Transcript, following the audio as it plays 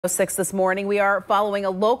6 this morning, we are following a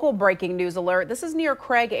local breaking news alert. This is near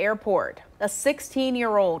Craig Airport. A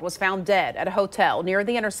 16-year-old was found dead at a hotel near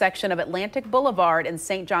the intersection of Atlantic Boulevard and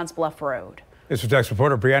St. John's Bluff Road. This Text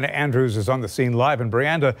reporter Brianna Andrews is on the scene live. And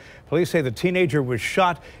Brianna, police say the teenager was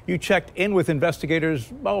shot. You checked in with investigators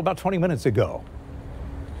about 20 minutes ago.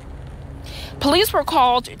 Police were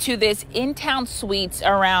called to this in-town suites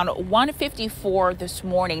around 1:54 this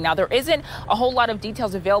morning. Now, there isn't a whole lot of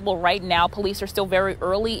details available right now. Police are still very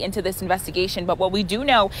early into this investigation, but what we do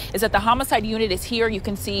know is that the homicide unit is here. You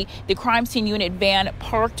can see the crime scene unit van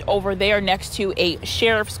parked over there next to a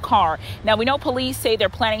sheriff's car. Now, we know police say they're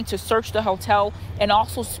planning to search the hotel and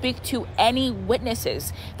also speak to any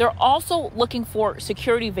witnesses. They're also looking for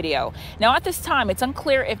security video. Now, at this time, it's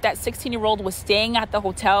unclear if that 16-year-old was staying at the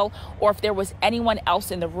hotel or if there was anyone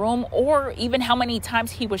else in the room or even how many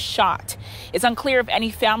times he was shot. It's unclear if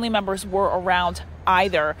any family members were around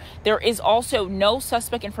either. There is also no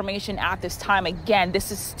suspect information at this time. Again,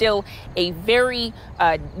 this is still a very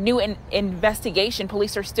new investigation.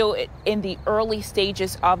 Police are still in the early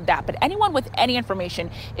stages of that. But anyone with any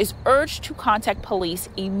information is urged to contact police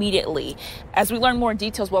immediately. As we learn more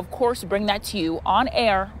details, we'll of course bring that to you on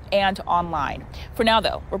air and online. For now,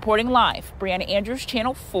 though, reporting live, Brianna Andrews,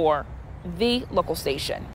 Channel 4, the local station.